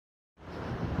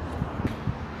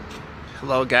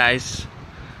Hello guys.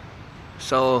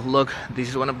 So look, this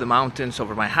is one of the mountains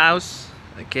over my house.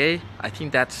 Okay, I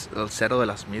think that's El Cerro de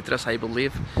las Mitras, I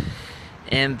believe.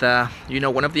 And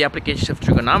one of the applications of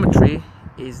trigonometry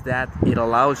is that it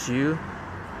allows you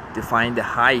to find the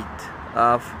height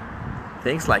of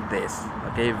things like this.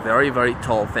 Okay, very very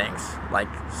tall things like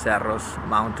cerros,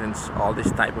 mountains, all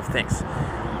these type of things.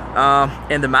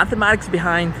 And the mathematics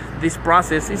behind this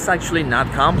process is actually not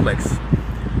complex.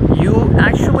 You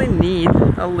actually need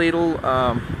a little,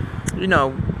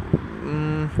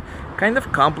 kind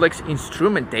of complex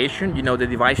instrumentation. The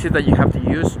devices that you have to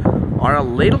use are a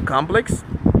little complex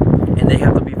and they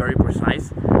have to be very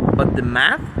precise. But the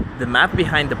math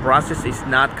behind the process is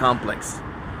not complex.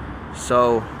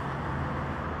 So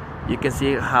you can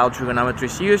see how trigonometry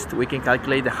is used. We can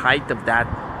calculate the height of that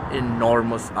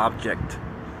enormous object.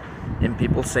 And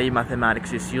people say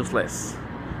mathematics is useless.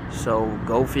 So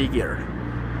go figure.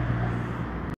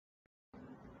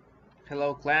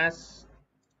 Hello class,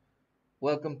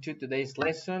 welcome to today's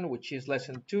lesson, which is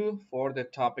lesson 2 for the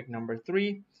topic number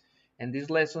 3, and this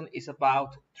lesson is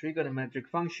about trigonometric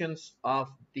functions of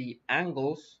the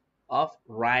angles of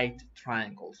right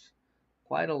triangles.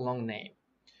 Quite a long name.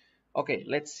 Okay,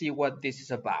 let's see what this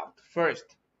is about.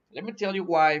 First, let me tell you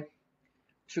why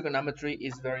trigonometry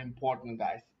is very important,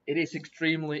 guys. It is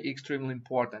extremely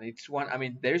important.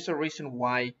 There's a reason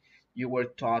why you were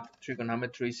taught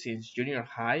trigonometry since junior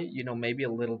high, maybe a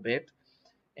little bit.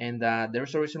 And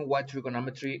there's a reason why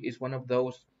trigonometry is one of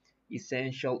those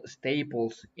essential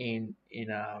staples in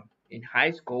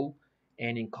high school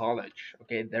and in college.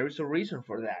 Okay, there is a reason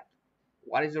for that.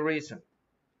 What is the reason?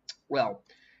 Well,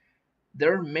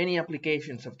 there are many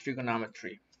applications of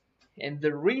trigonometry. And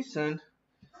the reason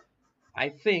I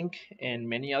think, and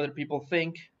many other people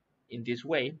think in this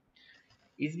way,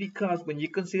 is because when you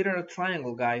consider a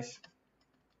triangle, guys,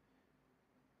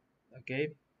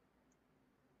 okay,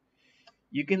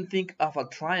 you can think of a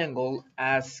triangle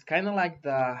as kind of like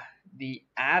the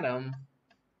atom,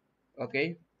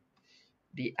 okay,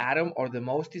 the atom or the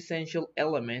most essential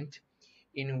element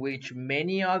in which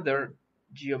many other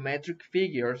geometric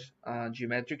figures,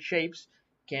 geometric shapes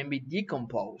can be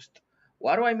decomposed.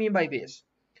 What do I mean by this?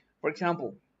 For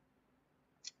example,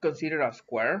 consider a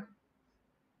square,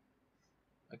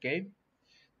 okay.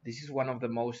 This is one of the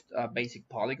most basic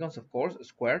polygons, of course, a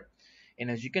square.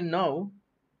 And as you can know,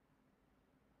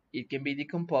 it can be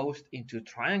decomposed into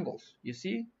triangles, you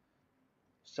see?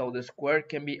 So the square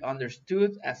can be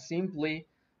understood as simply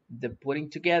the putting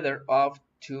together of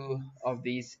two of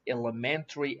these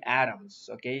elementary atoms,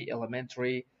 okay?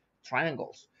 Elementary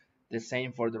triangles. The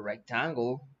same for the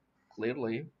rectangle,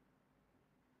 clearly,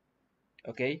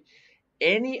 okay?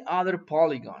 Any other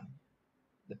polygon,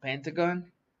 the pentagon,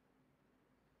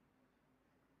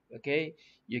 okay,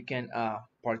 you can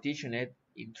partition it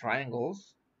in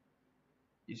triangles,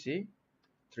 you see,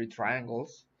 3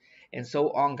 triangles, and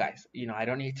so on, guys. I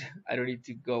don't need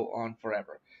to go on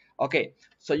forever. Okay,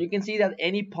 so you can see that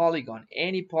any polygon,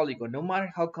 no matter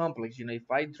how complex,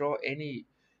 if I draw any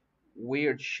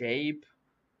weird shape,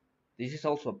 this is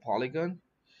also a polygon.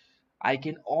 I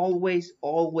can always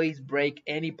break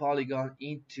any polygon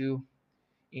into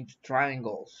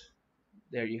triangles.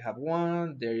 There you have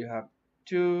 1, there you have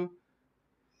 2,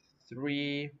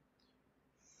 3,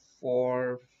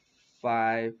 4,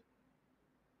 5,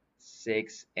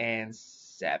 6, and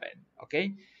 7.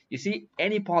 Okay, you see,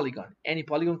 any polygon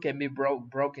can be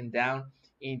broken down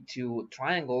into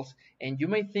triangles, and you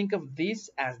may think of this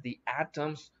as the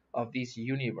atoms of this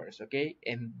universe. Okay,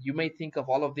 and you may think of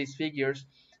all of these figures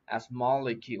as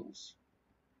molecules.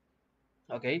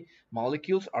 Okay,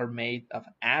 molecules are made of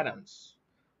atoms.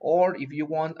 Or if you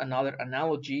want another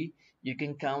analogy, you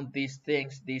can count these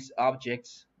things, these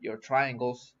objects, your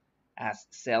triangles, as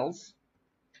cells,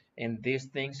 and these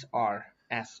things are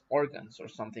as organs or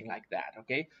something like that.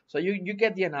 Okay, so you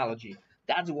get the analogy.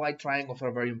 That's why triangles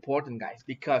are very important, guys,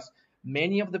 because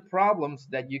many of the problems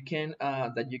that you can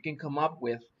come up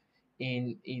with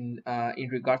in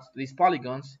regards to these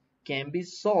polygons can be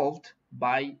solved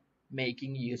by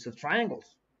making use of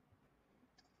triangles.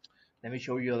 Let me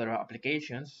show you other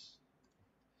applications.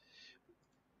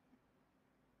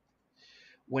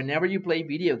 Whenever you play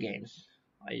video games,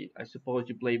 I suppose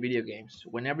you play video games,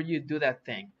 whenever you do that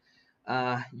thing,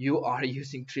 you are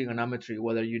using trigonometry,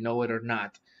 whether you know it or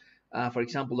not. For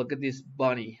example, look at this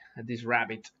bunny, this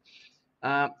rabbit.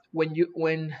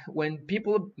 When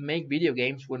people make video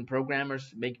games, when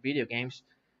programmers make video games,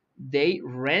 they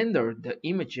render the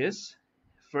images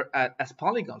as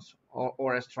polygons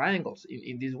or as triangles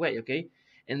in this way, okay?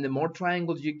 And the more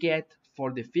triangles you get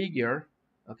for the figure,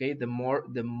 okay, the more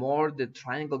the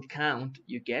triangle count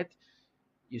you get,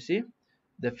 You see,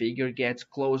 the figure gets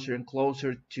closer and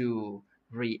closer to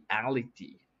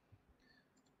reality.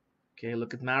 Okay,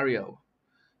 look at Mario.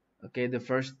 Okay, the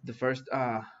first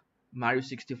Mario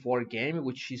 64 game,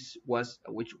 which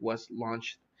was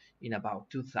launched in about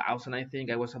 2000, I think.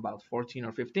 I was about 14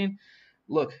 or 15.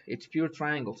 Look, it's pure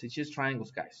triangles. It's just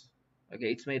triangles, guys.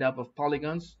 Okay, it's made up of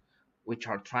polygons, which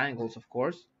are triangles, of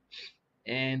course,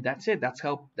 and that's it. That's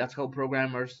how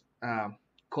programmers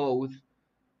code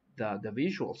the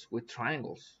visuals with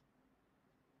triangles.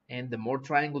 And the more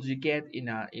triangles you get in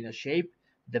a shape,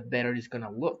 the better it's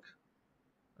gonna look.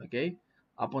 Okay,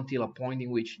 up until a point in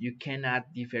which you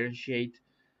cannot differentiate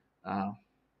uh,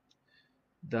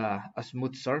 a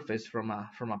smooth surface from a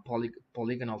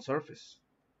polygonal surface.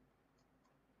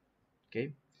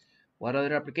 Okay, what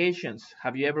other applications?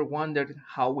 Have you ever wondered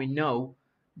how we know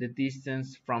the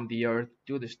distance from the Earth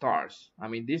to the stars? I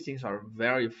mean, these things are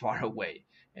very far away,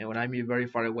 and when I mean very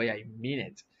far away, I mean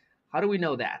it. How do we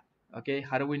know that? Okay,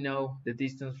 how do we know the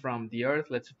distance from the Earth?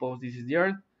 Let's suppose this is the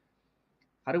Earth.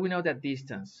 How do we know that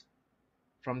distance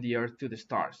from the Earth to the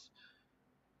stars?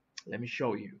 Let me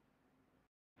show you.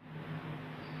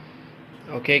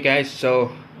 Okay guys,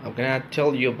 so I'm gonna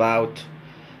tell you about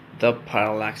the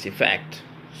parallax effect.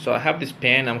 So I have this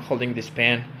pen, I'm holding this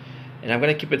pen, and I'm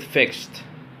gonna keep it fixed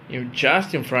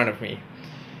just in front of me.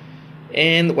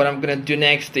 And what I'm gonna do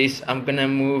next is I'm gonna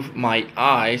move my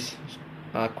eyes,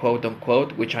 quote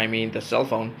unquote, which I mean the cell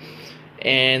phone,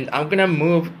 and I'm gonna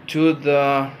move to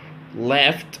the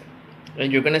left,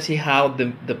 and you're gonna see how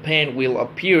the pen will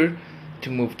appear to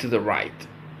move to the right.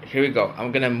 Here we go.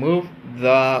 I'm gonna move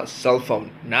the cell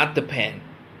phone, not the pen.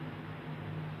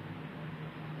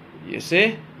 You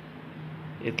see?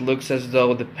 It looks as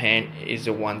though the pen is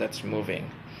the one that's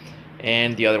moving.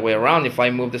 And the other way around, if I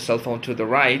move the cell phone to the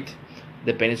right,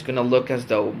 the pen is gonna look as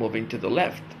though moving to the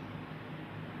left.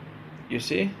 You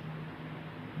see?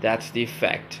 That's the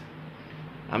effect.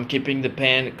 I'm keeping the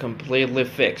pen completely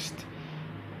fixed.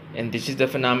 And this is the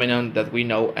phenomenon that we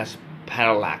know as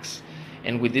parallax.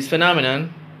 And with this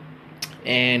phenomenon,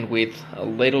 and with a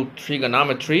little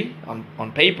trigonometry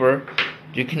on paper,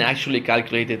 you can actually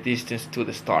calculate the distance to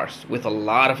the stars with a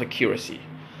lot of accuracy.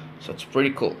 So it's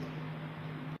pretty cool.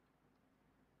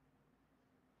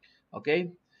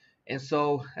 Okay, and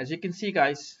so as you can see,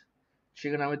 guys,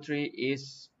 trigonometry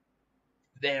is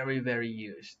very, very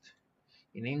used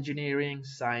in engineering,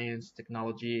 science,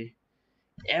 technology,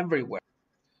 everywhere.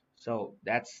 So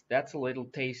that's a little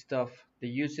taste of the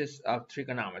uses of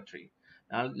trigonometry.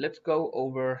 Now let's go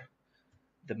over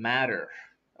the matter.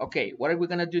 Okay, what are we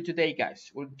gonna do today, guys?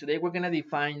 Today we're gonna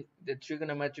define the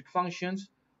trigonometric functions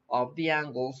of the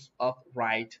angles of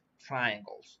right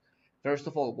triangles. First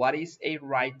of all, what is a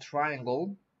right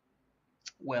triangle?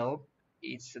 Well,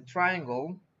 it's a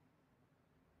triangle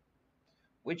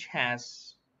which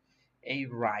has a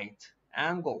right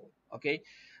angle. Okay,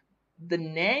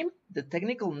 the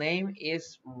technical name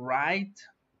is right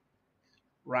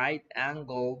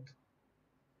angled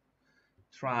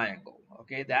triangle.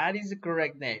 Okay, that is the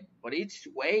correct name, but it's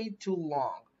way too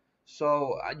long.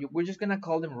 So we're just gonna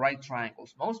call them right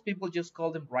triangles. Most people just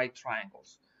call them right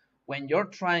triangles. When your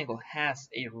triangle has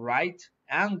a right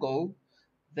angle,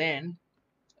 then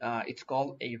it's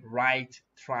called a right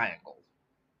triangle.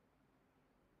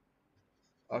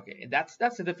 Okay, and that's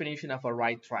the definition of a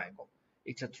right triangle.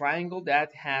 It's a triangle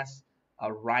that has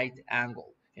a right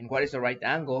angle. And what is a right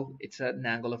angle? It's an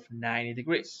angle of 90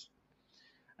 degrees.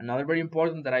 Another very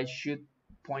important that I should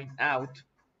point out,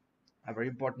 a very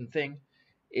important thing,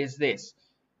 is this.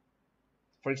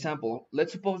 For example,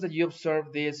 let's suppose that you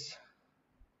observe this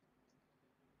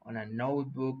on a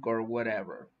notebook or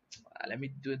whatever. Let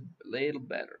me do it a little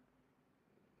better.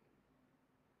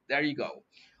 There you go.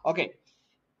 Okay,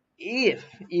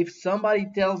 if somebody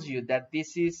tells you that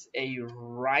this is a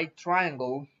right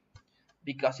triangle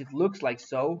because it looks like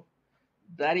so,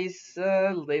 that is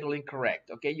a little incorrect.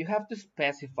 Okay, you have to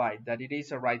specify that it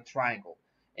is a right triangle,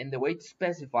 and the way to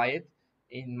specify it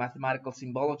in mathematical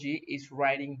symbology is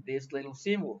writing this little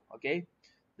symbol. Okay,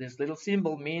 this little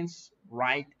symbol means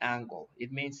right angle.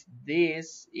 It means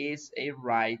this is a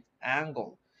right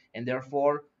angle, and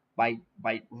therefore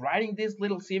by writing this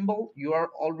little symbol, you are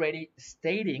already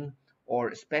stating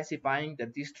or specifying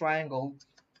that this triangle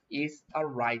is a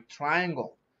right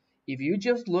triangle. If you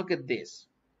just look at this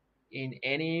in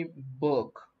any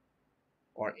book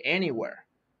or anywhere,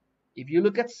 if you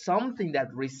look at something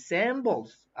that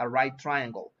resembles a right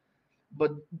triangle,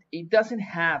 but it doesn't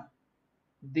have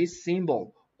this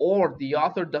symbol, or the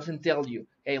author doesn't tell you,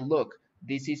 hey, look,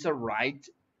 this is a right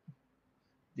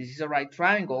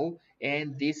triangle,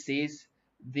 and this is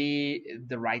the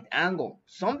right angle,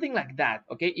 something like that.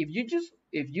 Okay, if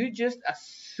you just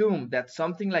assume that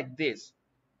something like this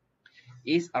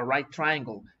is a right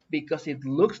triangle because it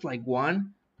looks like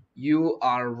one, you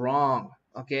are wrong.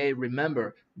 Okay,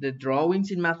 remember, the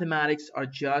drawings in mathematics are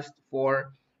just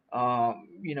for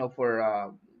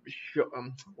for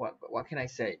what can I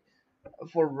say,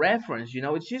 for reference.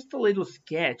 It's just a little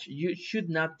sketch. You should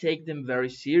not take them very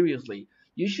seriously.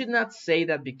 You should not say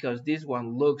that because this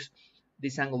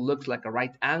angle looks like a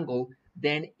right angle,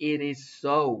 then it is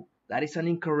so. That is an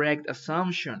incorrect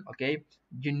assumption. Okay,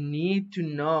 you need to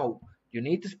know, you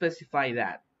need to specify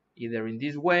that either in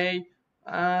this way.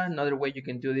 Another way you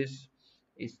can do this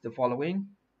is the following.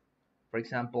 For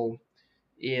example,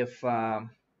 if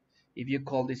if you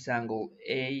call this angle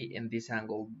A and this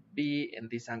angle B and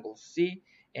this angle C,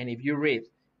 and if you read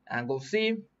angle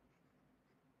C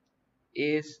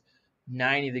is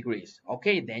 90 degrees,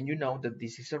 okay, then you know that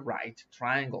this is a right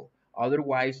triangle.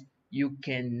 Otherwise, you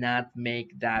cannot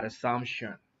make that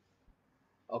assumption.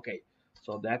 Okay,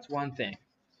 so that's one thing.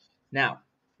 Now,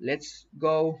 let's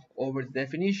go over the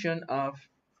definition of,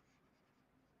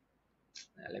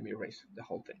 let me erase the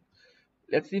whole thing.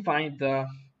 Let's define the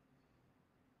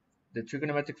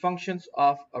trigonometric functions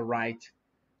of a right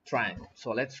triangle.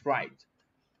 So let's write,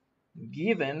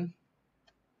 given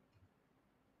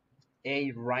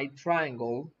a right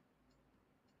triangle,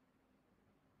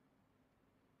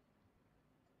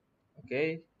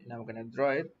 okay, and I'm gonna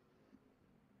draw it.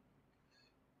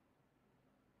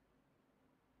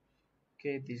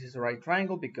 Okay, this is a right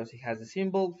triangle because it has a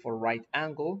symbol for right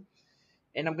angle,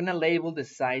 and I'm gonna label the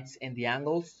sides and the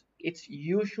angles. It's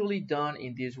usually done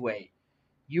in this way.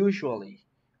 Usually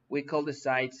we call the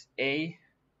sides A,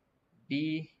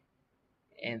 B,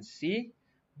 and C.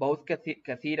 Both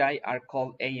catheti are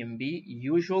called A and B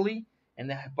usually, and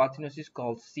the hypotenuse is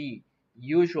called C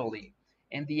usually.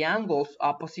 And the angles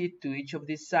opposite to each of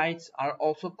these sides are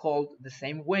also called the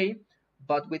same way,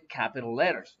 but with capital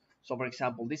letters. So for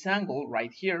example, this angle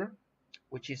right here,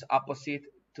 which is opposite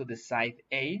to the side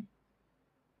A,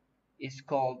 is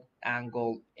called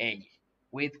angle A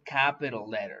with capital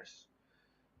letters.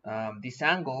 This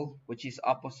angle, which is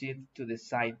opposite to the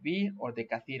side B or the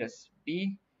cathetus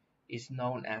B, is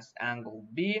known as angle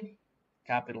B,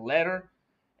 capital letter,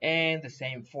 and the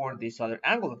same for this other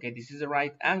angle. Okay, this is a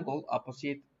right angle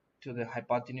opposite to the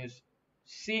hypotenuse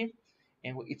C,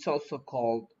 and it's also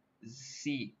called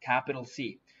C, capital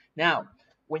C. Now,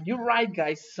 when you write,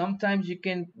 guys, sometimes you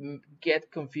can get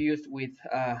confused with,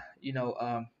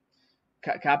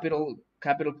 capital,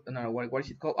 no, what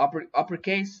is it called,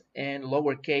 uppercase and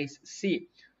lowercase c.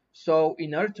 So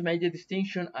in order to make the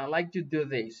distinction, I like to do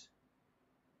this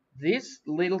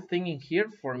little thing in here.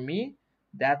 For me,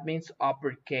 that means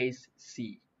uppercase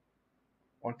C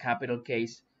or capital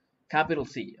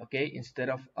C, okay, instead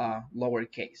of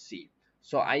lowercase c.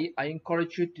 So I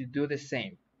encourage you to do the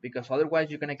same, because otherwise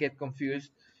you're gonna get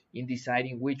confused in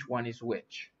deciding which one is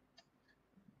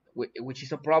which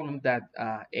is a problem that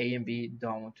A and B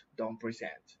don't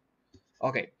present.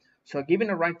 Okay, so given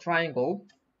a right triangle,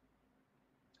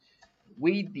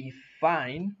 we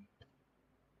define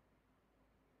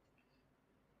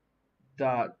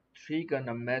the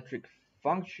trigonometric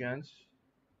functions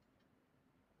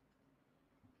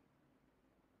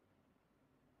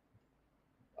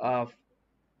of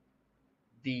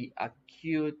the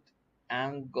acute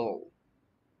angle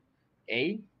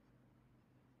A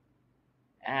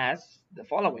as the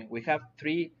following. We have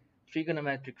three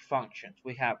trigonometric functions.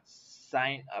 We have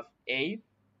sine of A,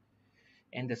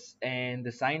 and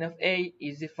the sine of A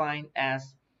is defined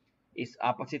as its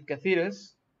opposite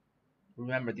cathetus.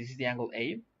 Remember, this is the angle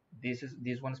A.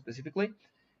 This one specifically,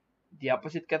 the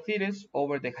opposite cathetus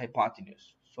over the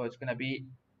hypotenuse. So it's going to be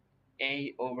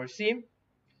A over C,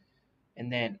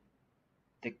 and then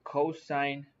the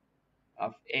cosine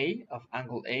of A, of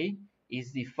angle A,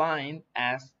 is defined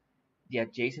as the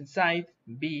adjacent side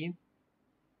B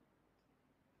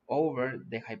over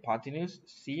the hypotenuse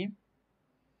C.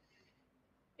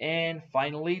 And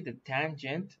finally, the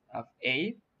tangent of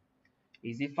A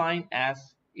is defined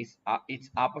as its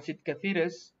opposite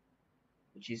cathetus,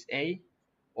 which is A,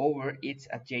 over its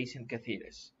adjacent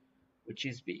cathetus, which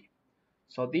is B.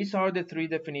 So these are the three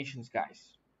definitions,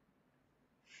 guys,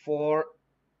 for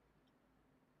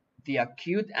the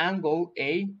acute angle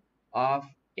A of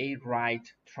a right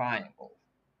triangle.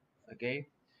 Okay,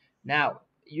 now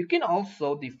you can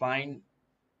also define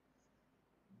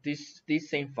these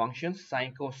same functions,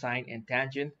 sine, cosine, and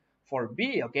tangent, for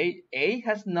B. Okay, A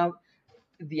has not,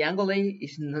 the angle A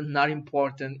is not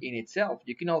important in itself.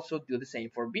 You can also do the same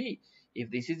for B. If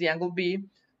this is the angle B,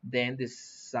 then the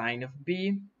sine of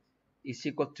B is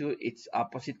equal to its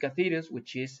opposite cathetus,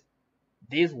 which is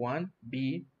this one,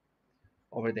 B,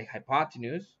 over the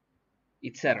hypotenuse,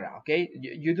 etc. Okay,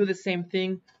 you do the same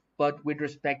thing, but with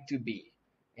respect to B,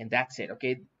 and that's it.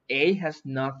 Okay, A has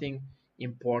nothing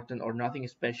important or nothing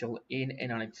special in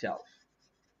and on itself.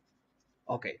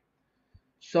 Okay,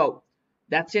 so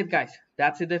that's it, guys.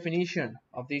 That's the definition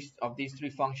of these three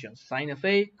functions: sine of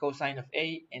A, cosine of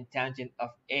A, and tangent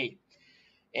of A.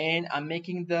 And I'm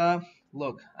making the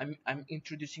look. I'm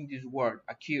introducing this word,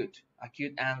 acute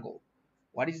angle.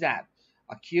 What is that?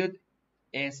 Acute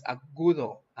is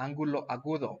agudo, ángulo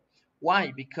agudo.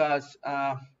 Why? Because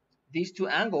these two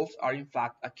angles are in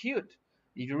fact acute.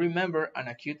 If you remember, an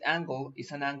acute angle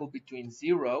is an angle between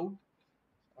zero,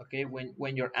 okay,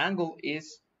 when your angle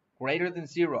is greater than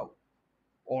zero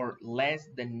or less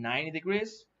than 90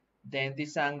 degrees, then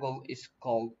this angle is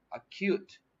called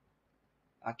acute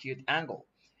angle.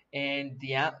 And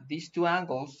these two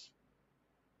angles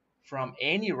from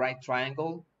any right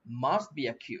triangle must be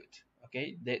acute.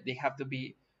 Okay, they have to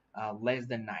be less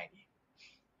than 90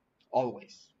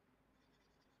 always.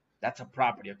 That's a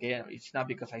property. Okay, it's not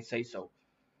because I say so.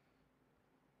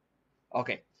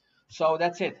 Okay, so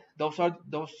that's it. Those are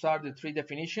the three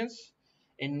definitions.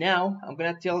 And now I'm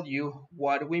gonna tell you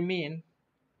what we mean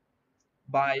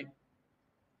by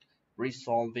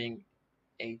resolving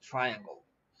a triangle,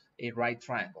 a right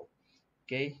triangle.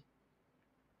 Okay,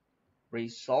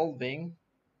 resolving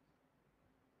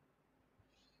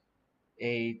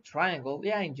a triangle.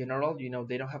 Yeah, in general,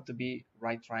 they don't have to be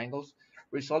right triangles.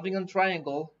 Resolving a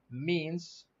triangle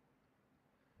means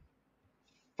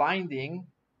finding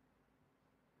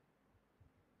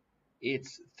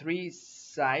its three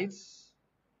sides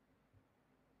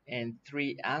and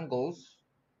three angles.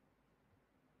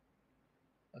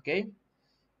 Okay,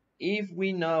 if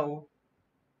we know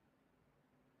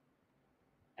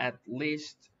at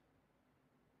least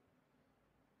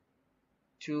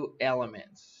two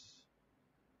elements,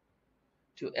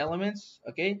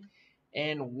 okay,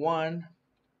 and one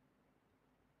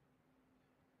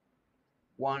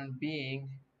being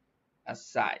a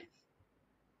side.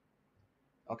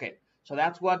 Okay, so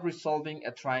that's what resolving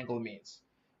a triangle means.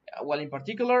 Well, in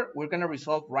particular, we're going to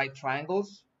resolve right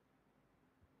triangles,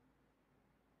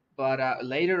 but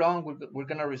later on, we're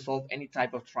going to resolve any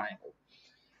type of triangle.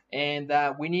 And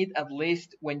we need at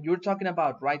least, when you're talking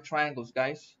about right triangles,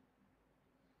 guys,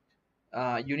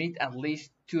 you need at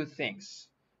least two things.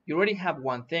 You already have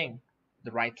one thing,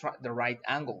 the right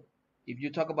angle. If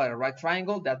you talk about a right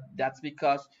triangle, that's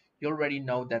because you already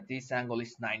know that this angle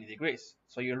is 90 degrees.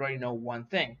 So you already know one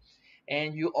thing.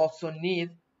 And you also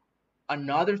need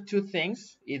another two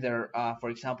things, either, for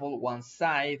example, one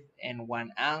side and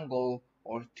one angle,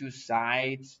 or two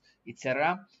sides,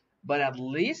 etc. But at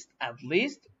least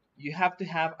you have to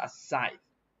have a side.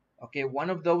 Okay, one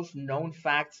of those known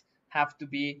facts has to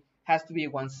be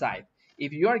one side.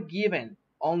 If you are given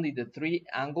only the three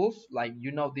angles, like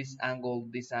this angle,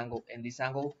 and this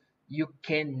angle, you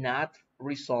cannot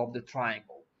resolve the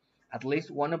triangle. At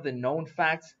least one of the known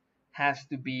facts has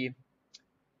to be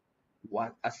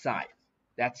a side.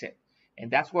 That's it.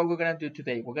 And that's what we're gonna do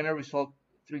today. We're gonna resolve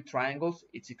three triangles.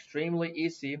 It's extremely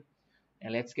easy,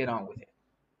 and let's get on with it.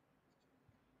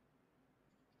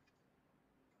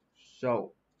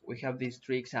 So we have these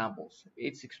three examples.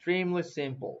 It's extremely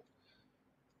simple.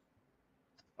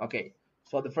 Okay,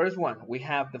 so the first one, we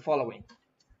have the following.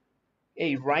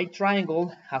 A right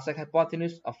triangle has a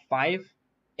hypotenuse of 5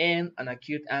 and an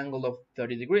acute angle of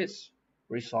 30 degrees.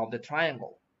 Resolve the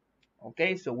triangle.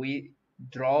 Okay, so we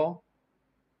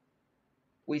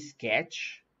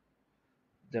sketch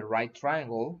the right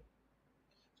triangle.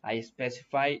 I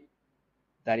specify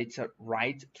that it's a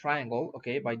right triangle,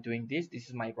 okay, by doing this. This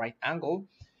is my right angle.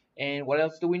 And what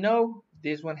else do we know?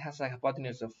 This one has a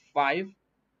hypotenuse of 5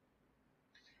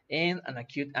 and an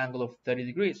acute angle of 30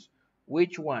 degrees.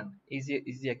 Which one is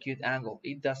the acute angle?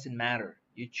 It doesn't matter.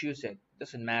 You choose it. It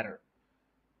doesn't matter.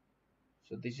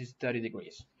 So this is 30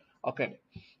 degrees. Okay,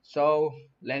 so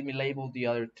let me label the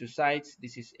other two sides.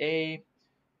 This is A,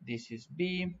 this is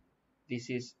B, this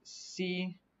is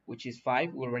C, which is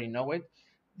 5. We already know it.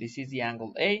 This is the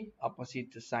angle A,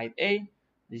 opposite to side A.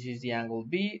 This is the angle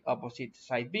B, opposite to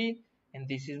side B. And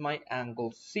this is my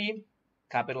angle C,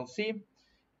 capital C,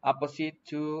 opposite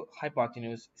to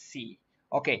hypotenuse C.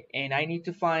 Okay, and I need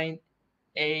to find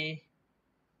A,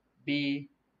 B,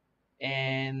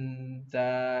 and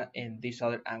this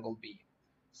other angle B.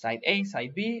 Side A,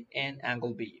 side B, and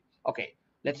angle B. Okay,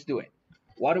 let's do it.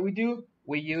 What do?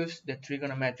 We use the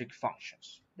trigonometric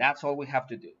functions. That's all we have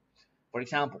to do. For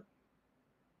example,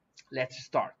 let's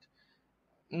start.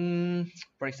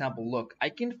 For example, look, I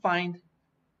can find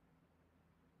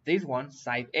this one,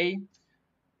 side A,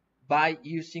 by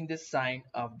using the sine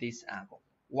of this angle.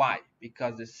 Why?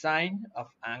 Because the sine of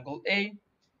angle A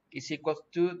is equal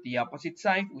to the opposite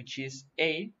side, which is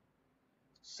A,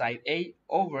 side A,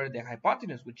 over the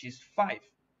hypotenuse, which is 5.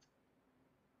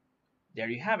 There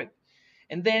you have it.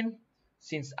 And then,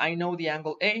 since I know the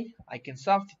angle A, I can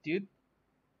substitute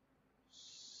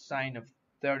sine of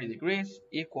 30 degrees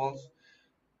equals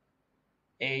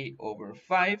A over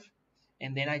 5.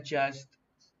 And then I just,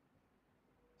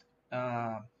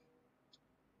 uh,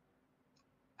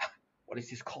 what is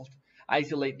this called?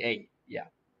 Isolate A. Yeah,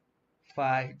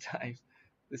 5 times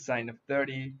the sine of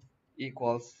 30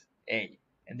 equals A.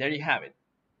 And there you have it.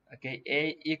 Okay,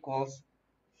 A equals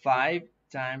 5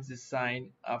 times the sine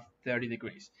of 30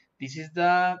 degrees. This is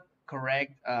the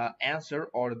correct answer,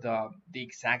 or the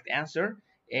exact answer.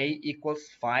 A equals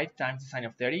 5 times the sine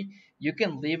of 30. You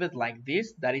can leave it like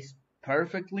this. That is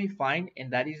perfectly fine,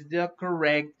 and that is the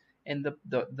correct and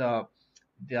the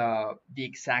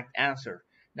exact answer.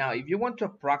 Now, if you want to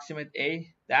approximate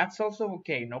A, that's also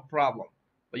okay, no problem.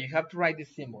 But you have to write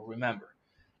this symbol, remember.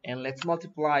 And let's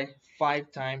multiply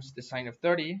 5 times the sine of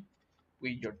 30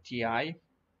 with your TI,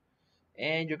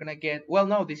 and you're gonna get, well,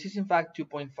 no, this is in fact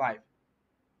 2.5.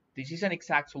 This is an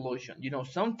exact solution. You know,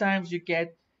 sometimes you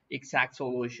get exact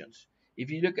solutions. If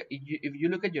you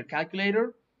look at your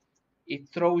calculator, it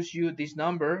throws you this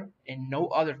number and no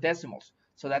other decimals.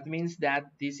 So that means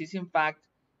that this is in fact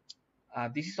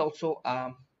this is also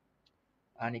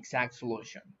an exact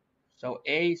solution. So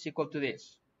A is equal to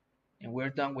this, and we're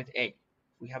done with A.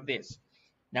 We have this.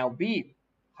 Now B,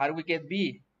 how do we get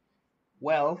B?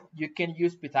 Well, you can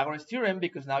use Pythagoras theorem,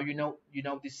 because now you know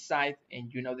this side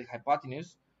and you know the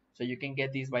hypotenuse, so you can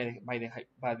get this by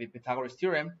the Pythagoras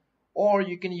theorem, or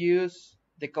you can use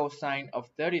the cosine of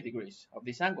 30 degrees of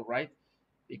this angle, right?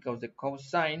 Because the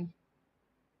cosine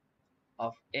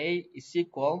of A is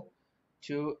equal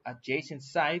to adjacent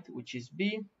side, which is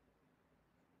B,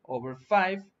 over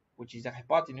 5, which is the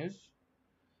hypotenuse,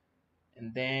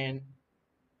 and then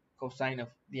cosine of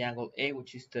the angle A,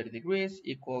 which is 30 degrees,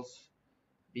 equals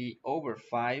B over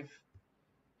 5,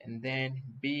 and then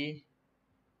B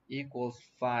equals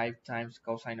 5 times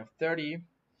cosine of 30.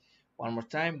 One more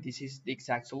time, this is the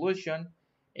exact solution.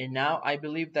 And now I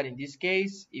believe that in this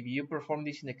case, if you perform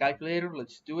this in the calculator,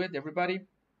 let's do it, everybody.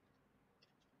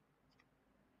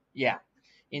 Yeah,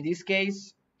 in this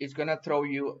case, it's gonna throw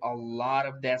you a lot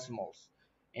of decimals.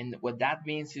 And what that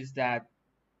means is that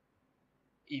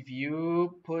if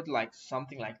you put like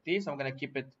something like this, I'm gonna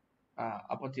keep it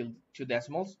up until 2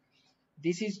 decimals.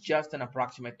 This is just an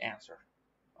approximate answer.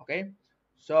 Okay,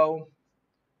 so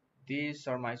these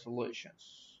are my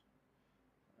solutions.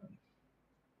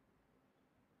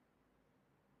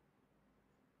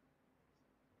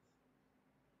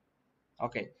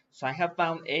 Okay, so I have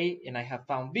found A and I have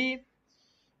found B,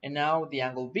 and now the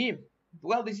angle B.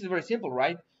 Well, this is very simple,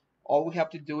 right? All we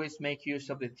have to do is make use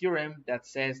of the theorem that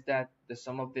says that the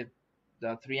sum of the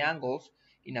three angles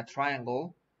in a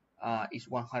triangle is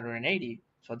 180.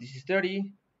 So this is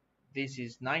 30, this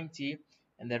is 90,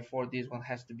 and therefore this one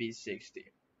has to be 60.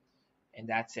 And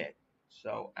that's it.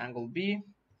 So angle B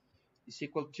is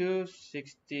equal to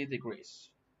 60 degrees.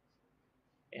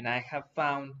 And I have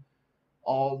found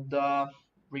all the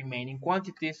remaining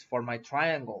quantities for my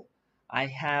triangle. I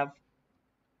have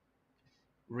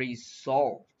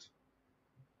resolved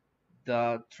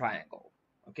the triangle,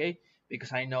 okay?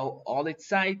 Because I know all its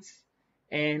sides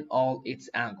and all its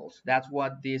angles. That's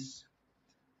what this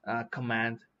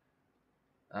command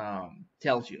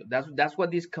tells you. That's what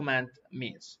this command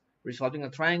means. Resolving a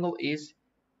triangle is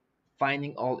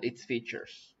finding all its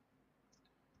features.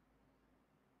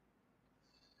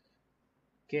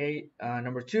 Okay,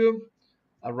 number 2,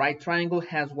 a right triangle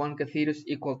has one cathetus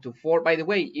equal to 4. By the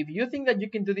way, if you think that you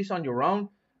can do this on your own,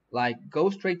 like, go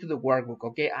straight to the workbook,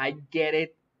 okay? I get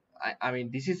it. I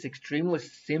mean, this is extremely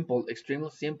simple,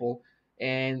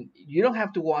 and you don't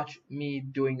have to watch me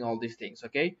doing all these things,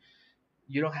 okay?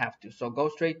 You don't have to. So go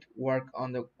straight work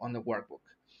on the workbook.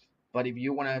 But if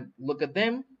you want to look at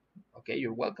them, okay,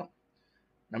 you're welcome.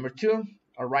 Number 2,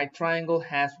 a right triangle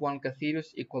has one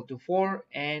cathetus equal to 4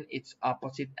 and its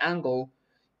opposite angle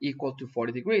equal to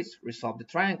 40 degrees. Resolve the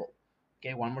triangle.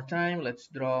 Okay, one more time. Let's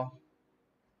draw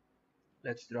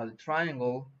the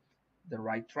triangle, the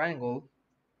right triangle.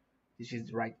 This is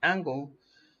the right angle.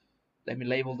 Let me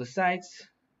label the sides.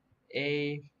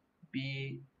 A,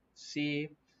 B, C,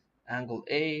 angle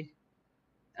A,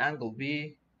 angle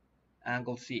B,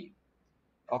 angle C.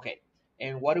 Okay,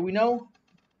 and what do we know?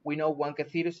 We know one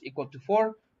cathetus equal to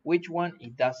 4. Which one?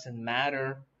 It doesn't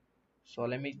matter. So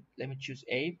let me choose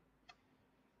A.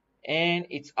 and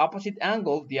its opposite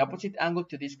angle, the opposite angle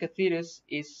to this cathedus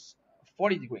is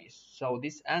 40 degrees. So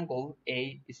this angle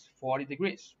A is 40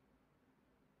 degrees.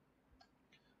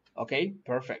 Okay,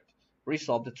 perfect.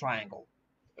 Resolve the triangle.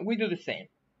 And we do the same.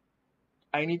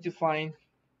 I need to find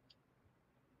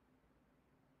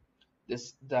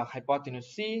the hypotenuse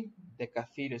C, the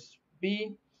cathedus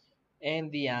B,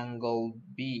 and the angle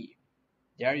B.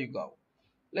 There you go.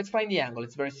 Let's find the angle.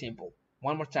 It's very simple.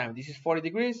 One more time. This is 40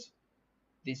 degrees.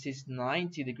 This is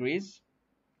 90 degrees.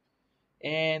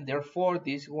 And therefore,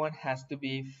 this one has to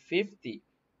be 50.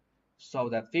 So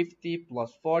that 50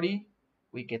 plus 40,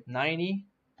 we get 90,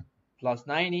 plus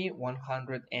 90,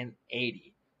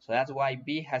 180. So that's why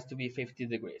B has to be 50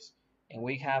 degrees. And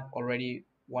we have already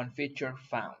one feature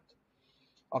found.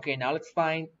 Okay, now let's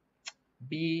find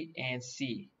B and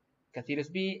C, cathedus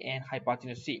B and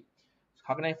hypotenuse C. So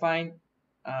how can I find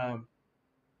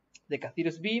the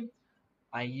cathedus B?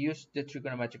 I use the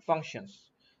trigonometric functions.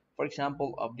 For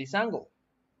example, of this angle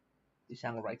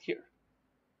right here.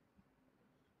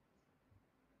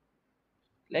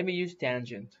 Let me use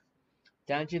tangent.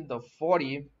 Tangent of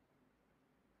 40.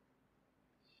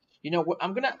 You know what?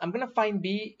 I'm gonna find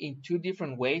B in two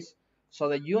different ways so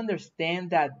that you understand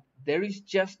that there is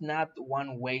just not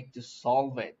one way to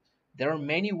solve it. There are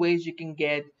many ways you can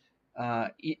get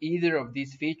either of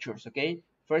these features. Okay.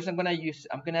 First, I'm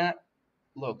gonna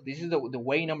look. This is the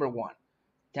way number one.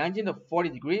 Tangent of 40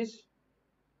 degrees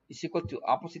is equal to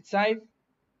opposite side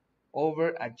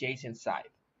over adjacent side.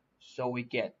 So we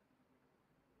get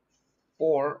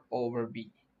 4 over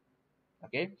B.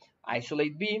 Okay.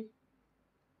 Isolate B,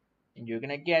 and you're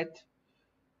gonna get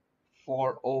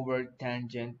 4 over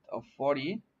tangent of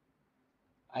 40.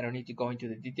 I don't need to go into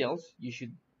the details. You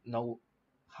should know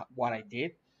what I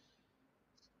did.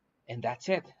 And that's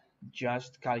it.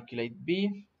 Just calculate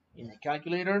B in the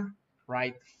calculator.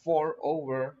 Write 4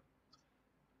 over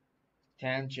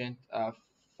tangent of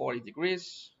 40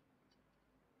 degrees.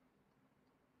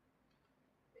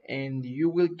 And you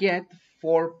will get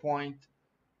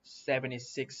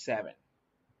 4.767.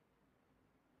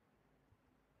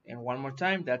 And one more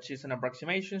time, that's just an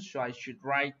approximation, so I should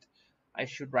write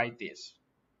this.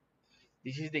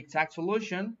 This is the exact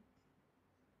solution,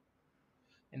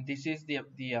 and this is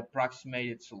the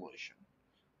approximated solution.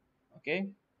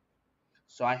 Okay,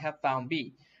 so I have found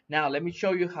B. Now let me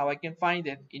show you how I can find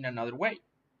it in another way.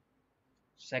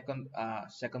 Second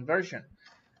version.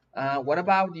 What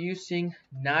about using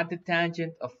not the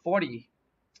tangent of 40,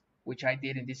 which I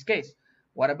did in this case?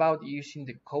 What about using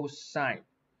the cosine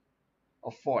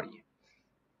of 40?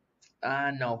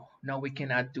 No, we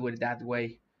cannot do it that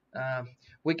way.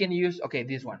 We can use, okay,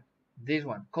 this one,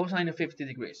 cosine of 50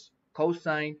 degrees.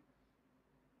 Cosine,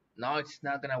 no, it's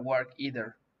not gonna work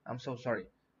either. I'm so sorry.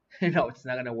 No, it's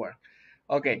not gonna work.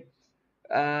 Okay,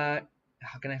 how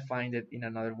can I find it in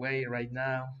another way right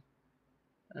now?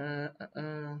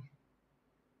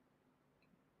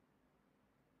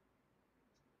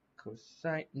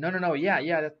 Cosine, no,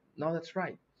 yeah, no, that's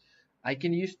right. I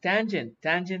can use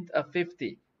tangent of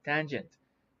 50, tangent.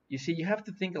 You see, you have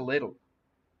to think a little.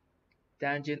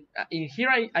 Tangent, in here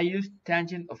I use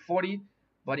tangent of 40,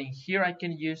 but in here I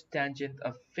can use tangent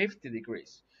of 50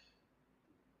 degrees.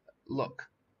 Look,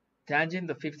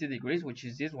 tangent of 50 degrees, which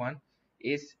is this one,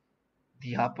 is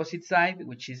the opposite side,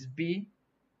 which is B,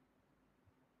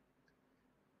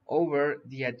 over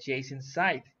the adjacent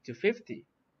side to 50,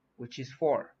 which is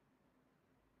 4.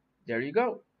 There you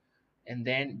go. And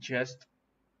then just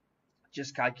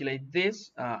calculate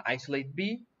this, isolate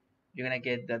B. You're gonna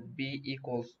get that B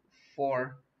equals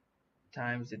 4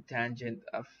 times the tangent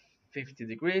of 50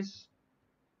 degrees.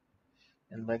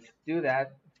 And let's do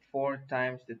that. 4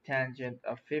 times the tangent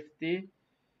of 50,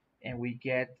 and we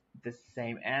get the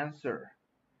same answer.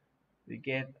 We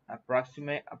get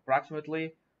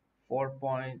approximately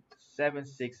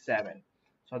 4.767.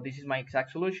 So this is my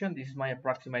exact solution. This is my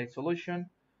approximated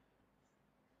solution.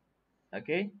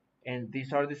 Okay, and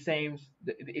these are the same.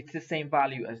 It's the same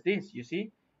value as this. You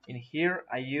see, in here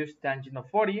I use tangent of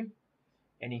 40,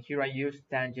 and in here I use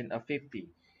tangent of 50.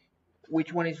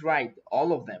 Which one is right?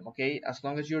 All of them. Okay, as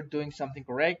long as you're doing something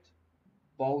correct,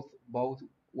 both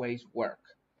ways work.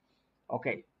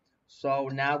 Okay, so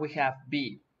now we have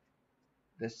B,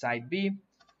 the side B.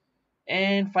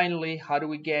 And finally, how do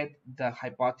we get the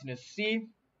hypotenuse C?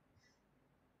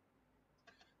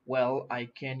 Well, I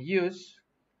can use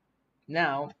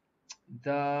now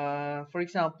for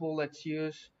example, let's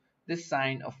use the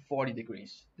sine of 40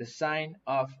 degrees. The sine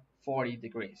of 40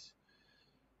 degrees,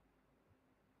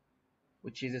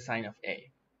 which is the sine of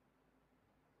A.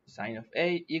 Sine of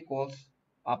A equals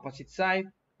opposite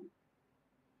side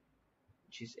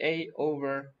which is A,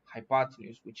 over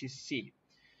hypotenuse, which is C.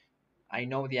 I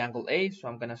know the angle A, so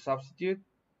I'm going to substitute.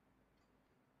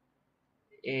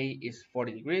 A is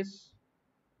 40 degrees.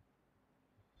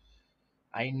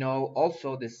 I know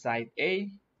also the side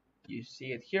A, you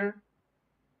see it here,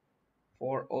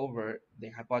 4 over the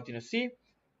hypotenuse C.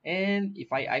 And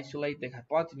if I isolate the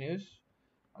hypotenuse,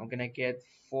 I'm going to get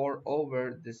 4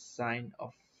 over the sine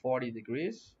of 40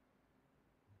 degrees.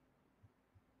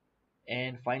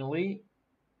 And finally,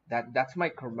 that's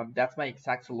my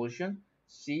exact solution.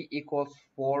 C equals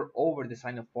 4 over the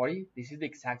sine of 40. This is the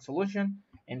exact solution,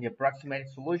 and the approximate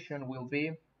solution will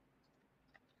be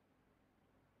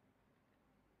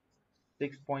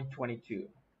 6.22.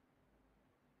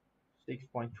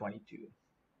 6.22.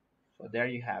 So there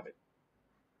you have it.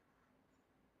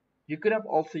 You could have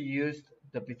also used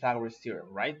the Pythagoras theorem,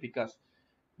 right? Because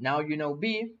now you know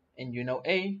B and you know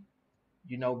A,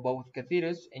 you know both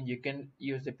cathetas, and you can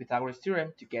use the Pythagoras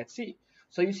theorem to get C.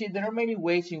 So you see, there are many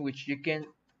ways in which you can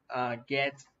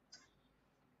get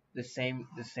the same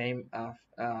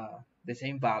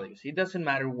values. It doesn't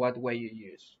matter what way you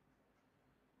use.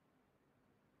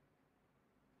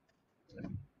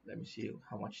 Let me see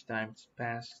how much time's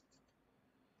passed.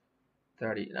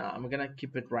 30. No, I'm gonna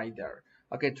keep it right there.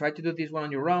 Okay, try to do this one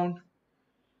on your own.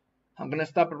 I'm gonna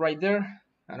stop it right there.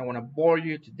 I don't want to bore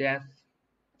you to death,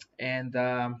 and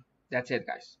that's it,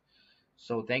 guys.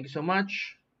 So thank you so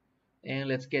much, and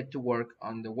let's get to work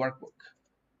on the workbook.